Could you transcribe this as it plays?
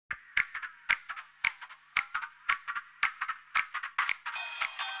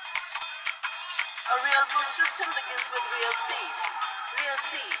real food system begins with real seed. Real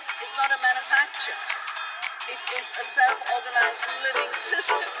seed is not a manufacture. It is a self-organized living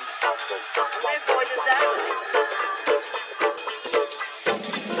system. And therefore it is diverse.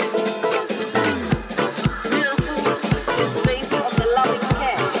 Real food is based on the loving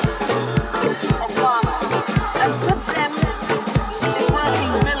care of farmers. And with them is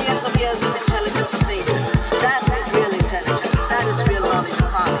working millions of years of intelligence of nature. That is real intelligence. That is real knowledge of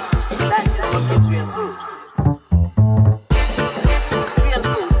farming. That is what gives real food. Real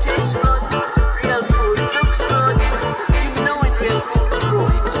food tastes good. Real food looks good. You know in real food who grew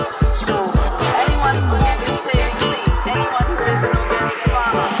it. So anyone who is saving seeds, anyone who is an organic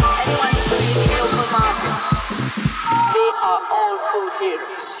farmer, anyone who's creating local markets, they are all food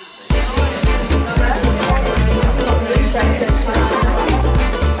heroes.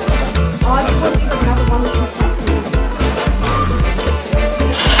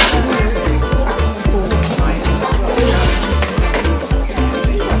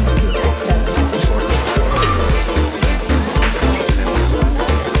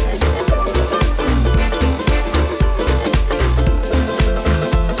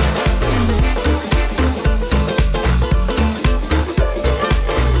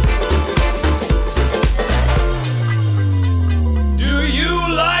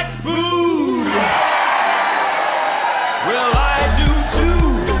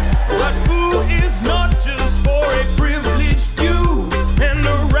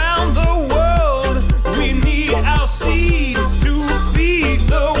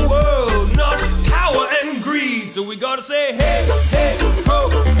 So we gotta say hey, hey, ho,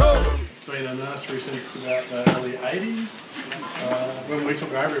 ho. It's been a nursery since about the early 80s. When we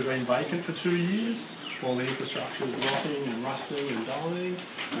took over, it had been vacant for 2 years. All the infrastructure is rotting and rusting and dying,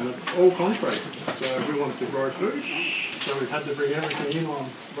 and it's all concrete. So we wanted to grow food, so we've had to bring everything in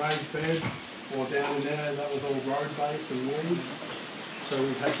on raised beds, or down in there, that was all road base and weeds. So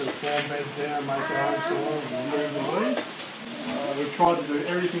we've had to form beds there and make our own soil and remove the weeds. We've tried to do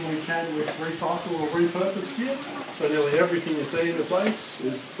everything we can with recycle or repurpose gear. So nearly everything you see in the place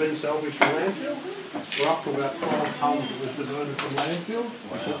is been salvaged from landfill. We're up to about 12 tonnes that was diverted from landfill,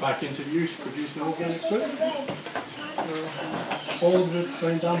 put back into use, producing organic food. All of it's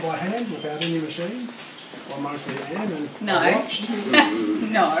been done by hand without any machines. Well, mostly Anne and no.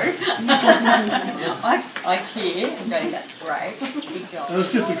 No. I cheer and go, that's great. Good job. And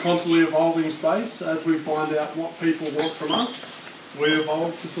it's just a constantly evolving space. As we find out what people want from us, we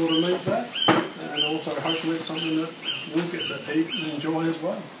evolve to sort of meet that. And also hopefully it's something that we'll get to eat and enjoy as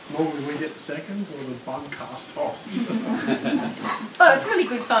well. Normally we get the seconds or the bun cast-offs. Well, it's really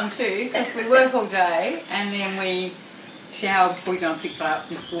good fun too, because we work all day and then we shower before we go and pick up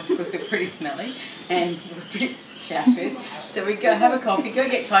from school because we're pretty smelly and we're pretty shattered. So we go have a coffee, go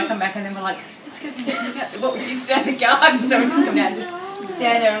get chai, come back, and then we're like, let's go down and check out what we did today in the garden. So we just come down and just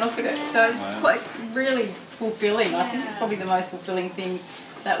stand there and look at it. So it's really fulfilling. I think it's probably the most fulfilling thing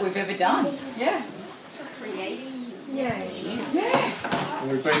that we've ever done. Yeah. Creating. Yeah. Yeah.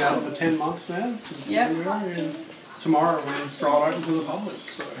 And we've been out for 10 months now since January, and tomorrow we throw it open to the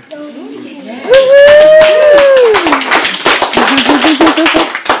public. So. Yeah.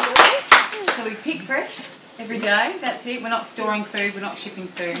 So we pick fresh every day, that's it. We're not storing food, we're not shipping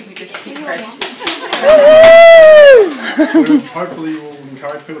food, we just pick fresh. Hopefully we'll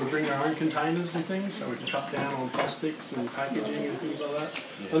encourage people to bring their own containers and things so we can cut down on plastics and packaging and things like that.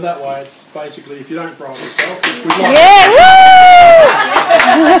 And that way it's basically, if you don't grow it yourself, which we'd like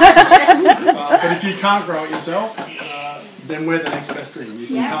but if you can't grow it yourself, then we're the next best thing. You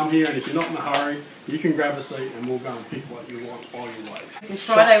can come here, and if you're not in a hurry, you can grab a seat and we'll go and pick what you want while you wait. On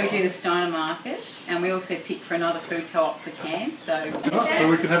Friday we do the Steiner Market, and we also pick for another food co-op for Cairns. So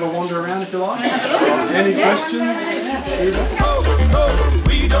we can have a wander around if you like. Any questions?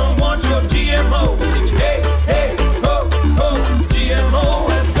 We don't want your GMO. Hey, hey, ho, ho, GMO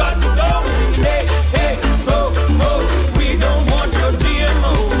has got to go. Hey, hey, ho, ho, we don't want your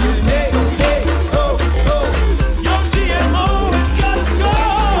GMO. Hey, hey, ho, ho, your GMO has got to go.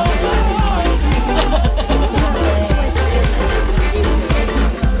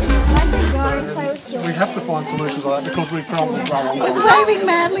 We have to find solutions like that because we can't grow on. It's moving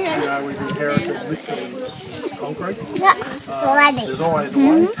madly. We've inherited literally concrete. Not funny. There's always a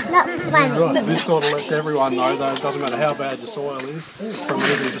way. Not funny. Right, this sort of lets everyone know that it doesn't matter how bad your soil is, from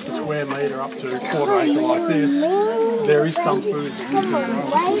even just a square metre up to a quarter acre like this, there is some food that you can grow.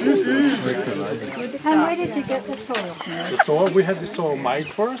 And where did you get the soil? The soil, we had this soil made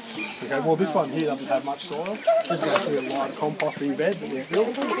for us. Okay, well this one here doesn't have much soil. This is actually a light composting bed that we've built.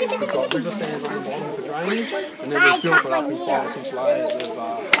 We've got river sand on the bottom for draining, and then we filled it up in 5 inch layers of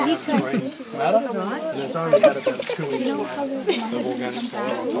green matter, and it's only had about a 2 inch layer of organic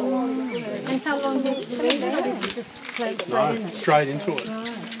soil on top. And how long did you leave it? Did you just plant straight in it? Straight into it.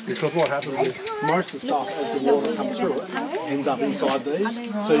 Because what happens is most of the stuff, as the water comes through it, ends up inside these,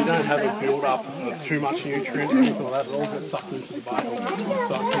 so you don't have a build-up of too much nutrient or anything like that. It all gets sucked into the bale,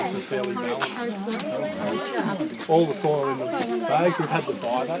 so it keeps it fairly balanced. All the soil in the bags, we've had to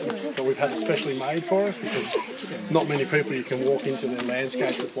buy that, but we've had it specially made for us because not many people you can walk into their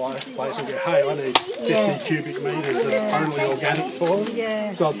landscape supply place and go, hey, I need 50 cubic metres of only organic soil.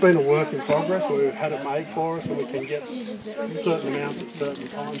 So it's been a work in progress where we've had it made for us and we can get certain amounts at certain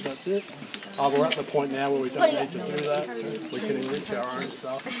times, that's it. We're at the point now where we don't need to do that. We can enrich our own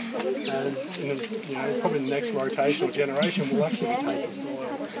stuff. And in probably the next rotation or generation, we'll actually be taking soil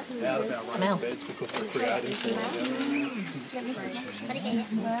out of our raised beds because we're creating soil out of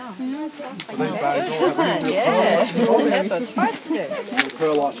these bags all have That's what it's supposed to do.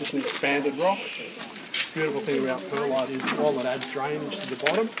 perlite's just an expanded rock. The beautiful thing about perlite is while it adds drainage to the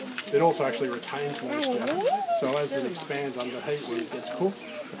bottom, it also actually retains moisture. So as it expands under heat when it gets cooked,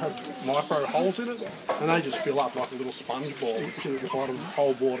 it has micro holes in it, and they just fill up like a little sponge ball to the bottom,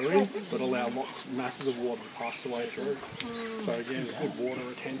 hold water in, but allow masses of water to pass the way through. So again, good water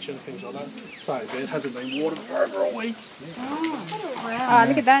retention, things like that. So it hasn't been watered for over a week. Oh,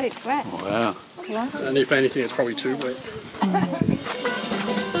 look at that, it's wet. Wow. And if anything, it's probably too wet.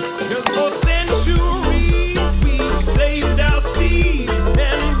 Because for centuries we've saved our seeds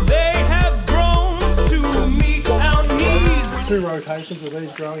and they have grown to meet our needs. 2 rotations of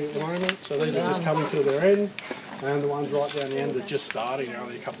these growing at the moment, so these are just coming to their end, and the ones right down the end are just starting, they're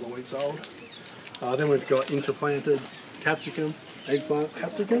only a couple of weeks old. Then we've got interplanted capsicum, eggplant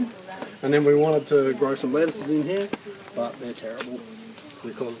capsicum, and then we wanted to grow some lettuces in here, but they're terrible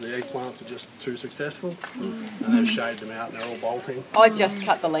because the eggplants are just too successful, and they've shaved them out and they're all bolting. I just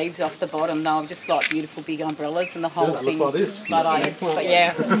cut the leaves off the bottom. They were just like beautiful big umbrellas, and the whole They thing. look like this. But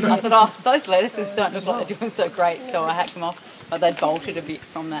yeah, I thought, oh, those lettuces don't look like they're doing so great, so I hacked them off. But they'd bolted a bit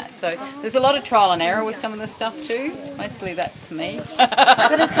from that. So there's a lot of trial and error with some of the stuff too. Mostly that's me.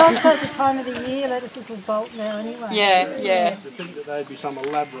 But it's also the time of the year, lettuces will bolt now anyway. Yeah, yeah. To think that they'd be some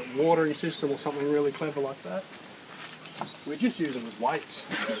elaborate watering system or something really clever like that. We just use them as weights.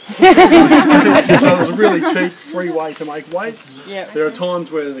 So it's a really cheap, free way to make weights. Yeah. There are times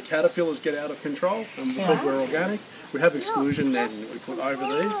where the caterpillars get out of control, and because we're organic, we have exclusion netting that we put over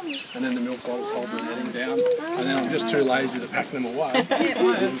these, and then the milk bottles hold the netting down, and then I'm just too lazy to pack them away.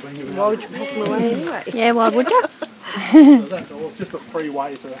 Why would you pack them away anyway? Yeah, why would you? So that's all. It's just a free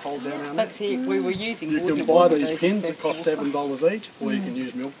way to hold down our net. That's it. We were using You wood. can It buy wasn't these very pins that cost successful. $7 each, or you can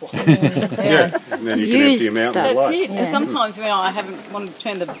use milk bottles. Yeah. And then you can empty them out in the That's lake. it. And sometimes when I haven't wanted to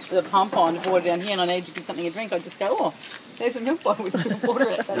turn the pump on to water down here and I need to give something a drink, I just go, oh, there's a milk bottle, we can water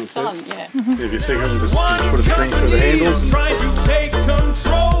it. That's done, yeah. If you sing them, just One put a string through the company handles. is trying to take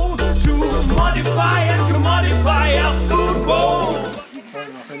control to modify and commodify our food bowl. I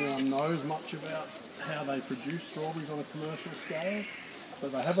don't know if anyone knows much about how they produce strawberries on a commercial scale,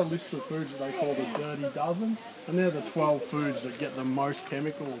 but they have a list of foods that they call the Dirty Dozen, and they're the 12 foods that get the most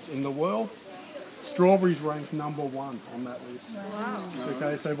chemicals in the world. Strawberries rank number 1 on that list.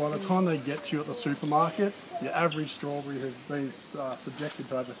 Okay, so by the time they get to you at the supermarket, your average strawberry has been subjected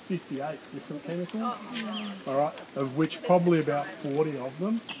to over 58 different chemicals, all right, of which probably about 40 of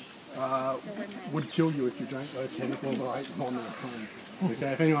them would kill you if you drank those chemicals or ate them on their own.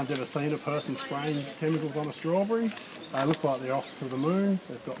 Okay, if anyone's ever seen a person spraying chemicals on a strawberry, they look like they're off to the moon.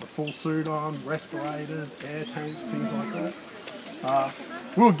 They've got the full suit on, respirators, air tanks, things like that.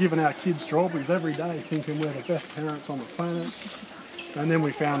 We were giving our kids strawberries every day thinking we're the best parents on the planet, and then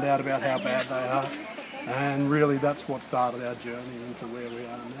we found out about how bad they are, and really that's what started our journey into where we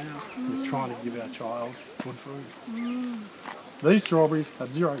are now, is trying to give our child good food. These strawberries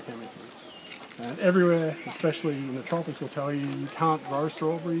have 0 chemicals. And everywhere, especially in the tropics, will tell you you can't grow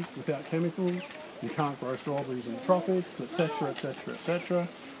strawberries without chemicals, you can't grow strawberries in the tropics, etc, etc, etc.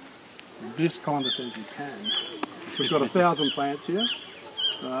 This kind of says you can. We've got 1,000 plants here.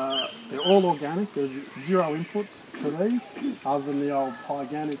 They're all organic, there's 0 inputs to these, other than the old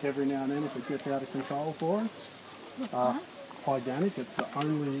Pyganic every now and then if it gets out of control for us. Pyganic, it's the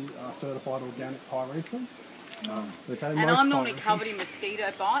only certified organic pyrethrum. Okay, And I'm normally covered in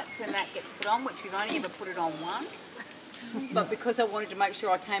mosquito bites when that gets put on, which we've only ever put it on once. But because I wanted to make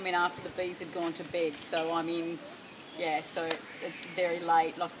sure I came in after the bees had gone to bed, so I'm in, yeah, so it's very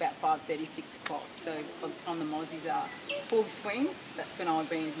late, like about 5:30, 6 o'clock. So by the time the mozzies are full swing, that's when I've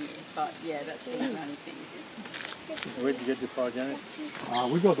been here. But yeah, that's the only thing. Where did you get your organic?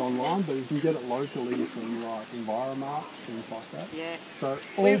 We got it online, but you can get it locally from like Enviromart, things like that. Yeah. So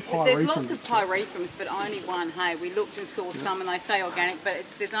all there's lots of pyrethrum. pyrethrum, but only one. Hey, we looked and saw some, and they say organic, but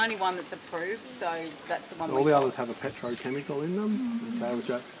there's only one that's approved, so that's the one. All the others have a petrochemical in them, okay, which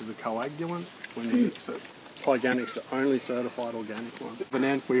acts as a coagulant. When you so organic's the only certified organic one. But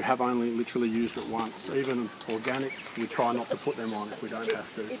then we have only literally used it once. Even organics, we try not to put them on if we don't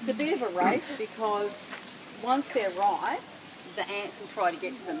have to. It's a bit of a race because once they're ripe, the ants will try to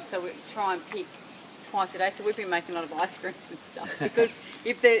get to them. So we try and pick twice a day. So we've been making a lot of ice creams and stuff because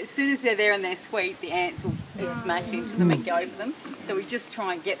as soon as they're there and they're sweet, the ants will smash into them and go for them. So we just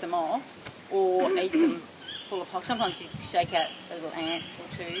try and get them off or eat them full of holes. Sometimes you shake out a little ant or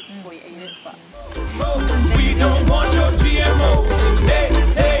two before you eat it. But We don't want your GMO. Hey,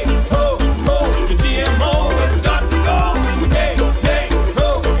 hey, ho, ho. The GMO has got to go. Hey, hey,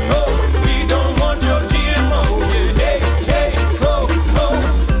 ho, ho. We don't want your GMO. Hey, hey, ho, ho.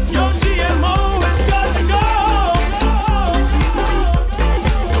 Your GMO has got to go.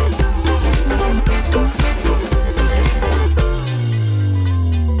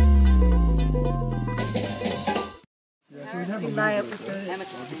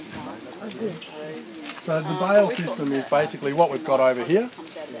 So the bale system is basically what we've got over here,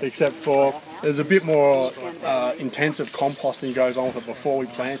 except for there's a bit more intensive composting goes on with it before we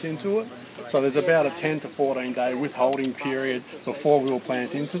plant into it. So there's about a 10 to 14 day withholding period before we will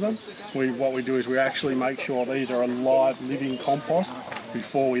plant into them. What we do is we actually make sure these are a live, living compost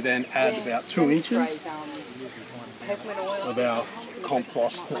before we then add about 2 inches of our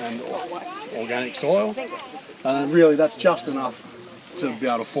compost and organic soil. And really that's just enough to be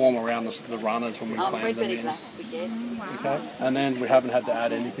able to form around the runners when we plant them in. Okay? And then we haven't had to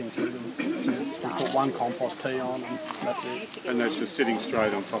add anything to them since. We put 1 compost tea on and that's it. And that's just sitting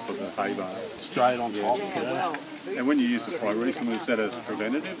straight on top of the hay bale. Straight on top, yeah. And when you use the pyrethrum, is that as a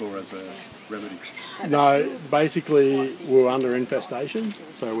preventative or as a remedy? No, basically we're under infestation,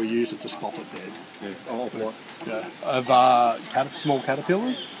 so we use it to stop it dead. Yeah. Oh, of what? Yeah, of small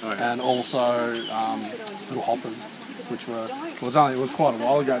caterpillars and also little hoppers, which were, it was quite a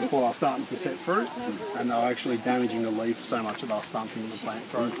while ago before I was starting to set fruit, and they were actually damaging the leaf so much that they were stunting the plant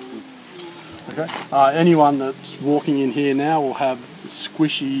growth. Okay. Anyone that's walking in here now will have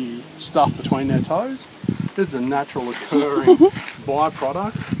squishy stuff between their toes. This is a natural occurring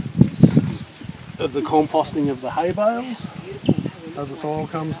byproduct of the composting of the hay bales as the soil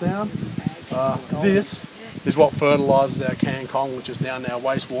comes down. This is what fertilises our Kangkong, which is down our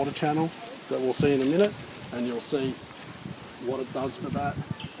wastewater channel that we'll see in a minute, and you'll see what it does for that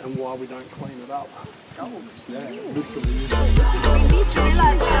and why we don't clean it up. Yeah, literally. We need to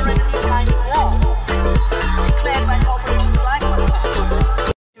realize we are in a new kind of war, declared by corporations like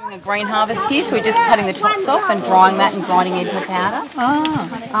Monsanto. doing a green harvest here, so we're just cutting the tops off and drying that and grinding it into powder.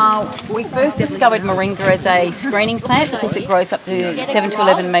 We first discovered moringa as a screening plant because it grows up to 7 to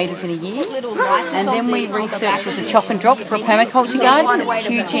 11 metres in a year. And then we researched as a chop and drop for a permaculture garden. It's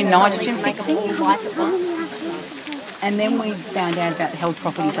huge in nitrogen fixing. And then we found out about the health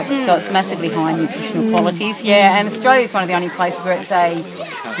properties of it, so it's massively high in nutritional qualities. Yeah, and Australia is one of the only places where it's a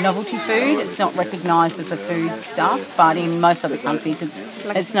novelty food. It's not recognised as a food stuff, but in most other countries it's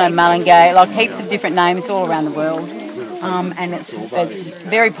no malungay, like heaps of different names all around the world. And it's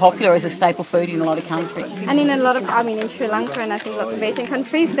very popular as a staple food in a lot of countries. And in a lot of, in Sri Lanka and I think lots of Asian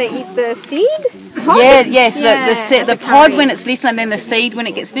countries, they eat the seed pod? The pod when it's little and then the seed when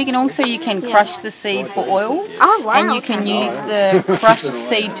it gets big. And also you can crush the seed for oil. Oh, wow. And you can use the crushed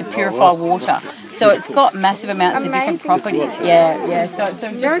seed to purify water. So it's got massive amounts of different properties. Yeah. So it's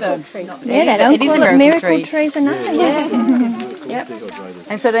just miracle tree. It is a miracle tree. For nothing. Yeah. Yep.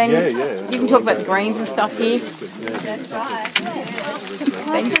 And so then you can talk about the greens and stuff here.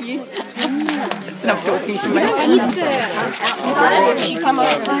 Thank you. It's not talking to me. Rotation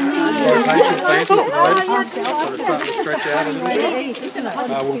plant for lettuces, so they're starting to stretch out a little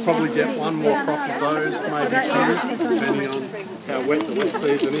bit. We'll probably get one more crop of those, maybe 2, depending on how wet the wet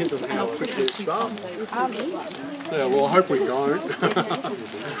season is and how quickly it starts. Yeah, well, I hope we don't.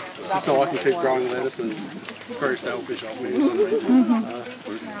 Just so I can keep growing lettuces. It's very selfish of me, isn't it?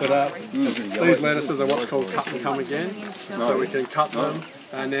 But these lettuces are what's called cut and come again. So we can cut them,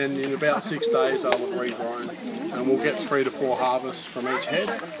 and then in about 6 days they'll look regrown, and we'll get 3 to 4 harvests from each head.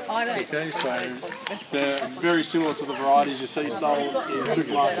 Okay, so they're very similar to the varieties you see sold in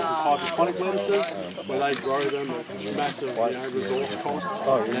supermarkets as hydroponic lettuces, where they grow them at massive resource costs,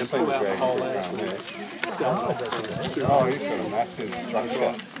 and then pull out the whole lettuce and sell it. Oh, he's got a massive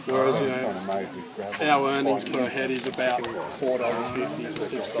structure. Whereas, our earnings per head is about $4.50 to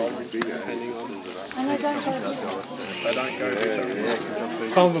 $6, depending on. And they don't go They don't go bitter.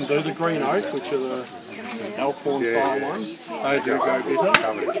 Some of them do the green oak, which are the Elkhorn style ones. They do go bitter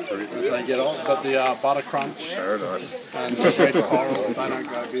as they get on. But the butter crunch and the red coral, they don't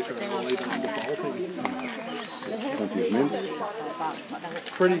go bitter at all, even under bolting.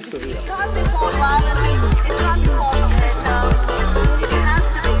 Pretty severe. It can't be fought violently, it can't be fought on their terms. It has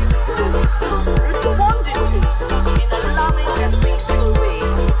to be responded to in a loving and peaceful way,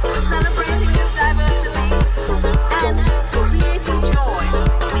 celebrating its diversity and creating joy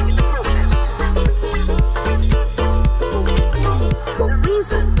in the process. The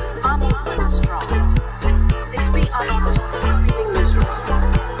reason our movement is strong is we are not feeling miserable.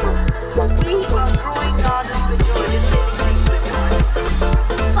 We are growing gardens with joy, we're saving seeds with joy.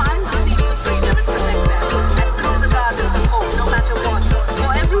 Find the seeds of freedom and protect them, and grow the gardens of hope no matter what.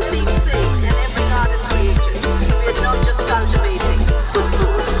 For every seed saved and every garden created, we are not just cultivating good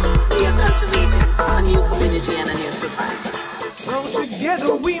food, we are cultivating a new community and a new society. So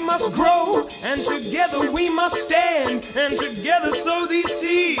together we must grow, and together we must stand, and together sow these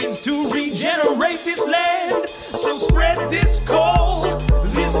seeds to regenerate this land. So spread this call,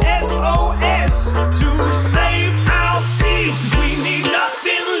 this SOS, to save our seeds, 'cause we need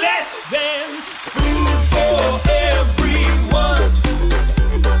nothing less than food for everyone.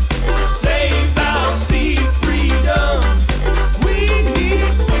 Save our seed freedom. We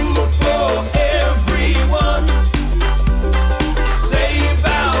need food for everyone. Save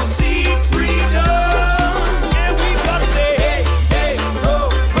our seed freedom. Yeah, we gotta say hey, hey, ho,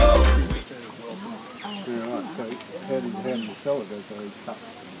 ho. Yeah, right. So how do you sell it as a cut?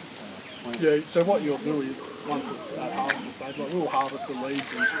 Yeah, so what you'll do is, once it's at harvest stage, like we'll harvest the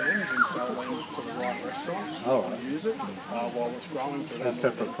leaves and stems and sell them to the right restaurants Oh, that use it while it's growing to them. As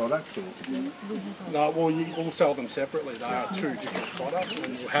separate products or? No, well, we'll sell them separately. They are 2 different products,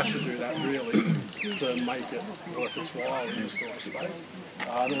 and you'll have to do that really to make it worth its while in this sort of space.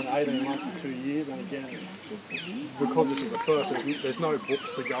 Then 18 months to 2 years, and again, because this is the first, there's no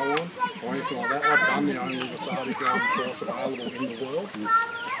books to go on or anything like that. I've done the only wasabi growing course available in the world.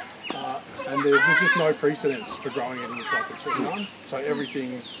 And there's just no precedence for growing it in the tropics. There's none. So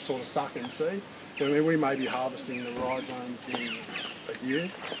everything's sort of suck and see. I mean, we may be harvesting the rhizomes in a year.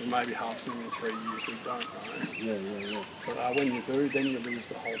 We may be harvesting them in 3 years. We don't know. Yeah. But when you do, then you lose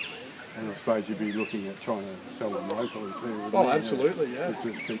the whole plant. And I suppose you'd be looking at trying to sell them locally too. wouldn't Oh, you? absolutely, yeah. Just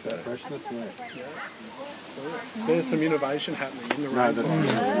to keep that freshness, yeah. There's some innovation happening in the No,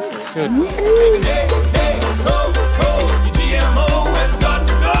 rainforest. that's Hey, hey, ho, ho, your GMO has gone.